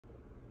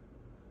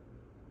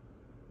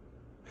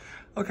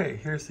Okay,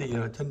 here's the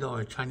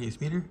 $10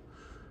 Chinese meter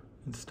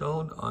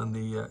installed on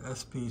the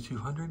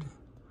SB-200.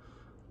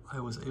 I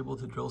was able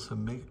to drill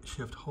some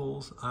makeshift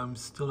holes. I'm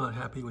still not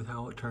happy with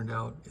how it turned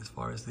out as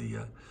far as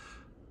the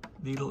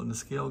needle and the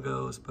scale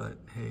goes, but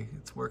hey,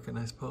 it's working,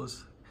 I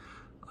suppose.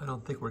 I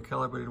don't think we're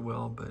calibrated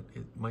well, but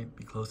it might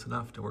be close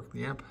enough to work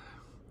the amp.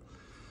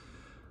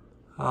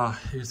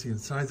 Here's the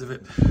insides of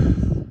it.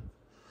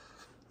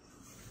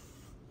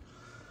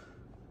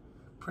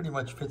 Pretty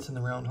much fits in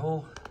the round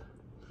hole.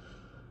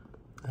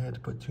 I had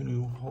to put 2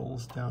 new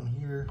holes down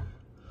here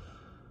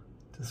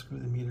to screw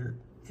the meter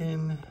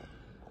in.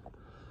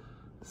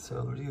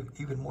 So there's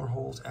even more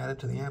holes added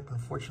to the amp,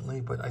 unfortunately,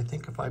 but I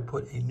think if I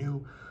put a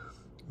new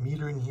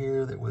meter in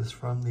here that was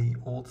from the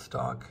old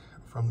stock,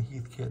 from the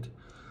Heathkit,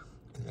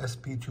 an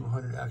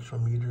SB-200 actual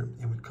meter,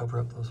 it would cover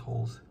up those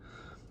holes.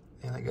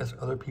 And I guess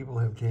other people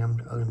have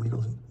jammed other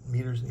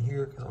meters in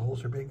here because the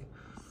holes are big.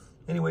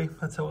 Anyway,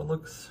 that's how it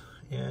looks,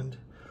 and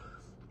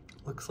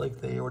looks like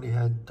they already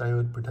had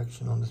diode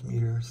protection on this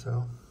meter,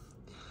 so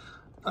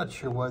not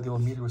sure why the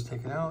old meter was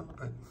taken out,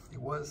 but it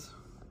was.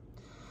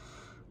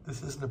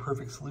 This isn't a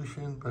perfect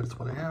solution, but it's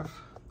what I have.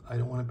 I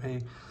don't want to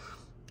pay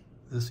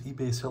this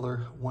eBay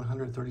seller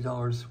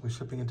 $130 with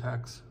shipping and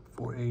tax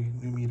for a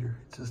new meter.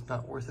 It's just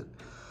not worth it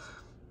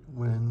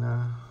when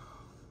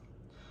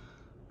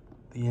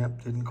the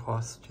amp didn't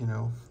cost,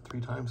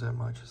 3 times that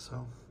much.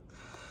 So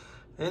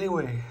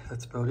anyway,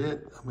 that's about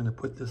it. I'm going to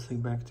put this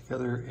thing back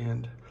together,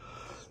 and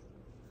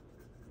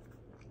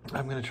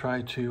I'm going to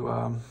try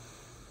to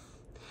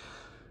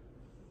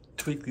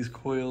tweak these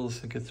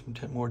coils and get some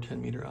more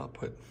 10 meter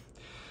output.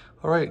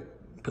 All right,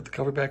 put the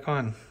cover back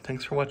on.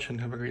 Thanks for watching.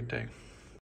 Have a great day.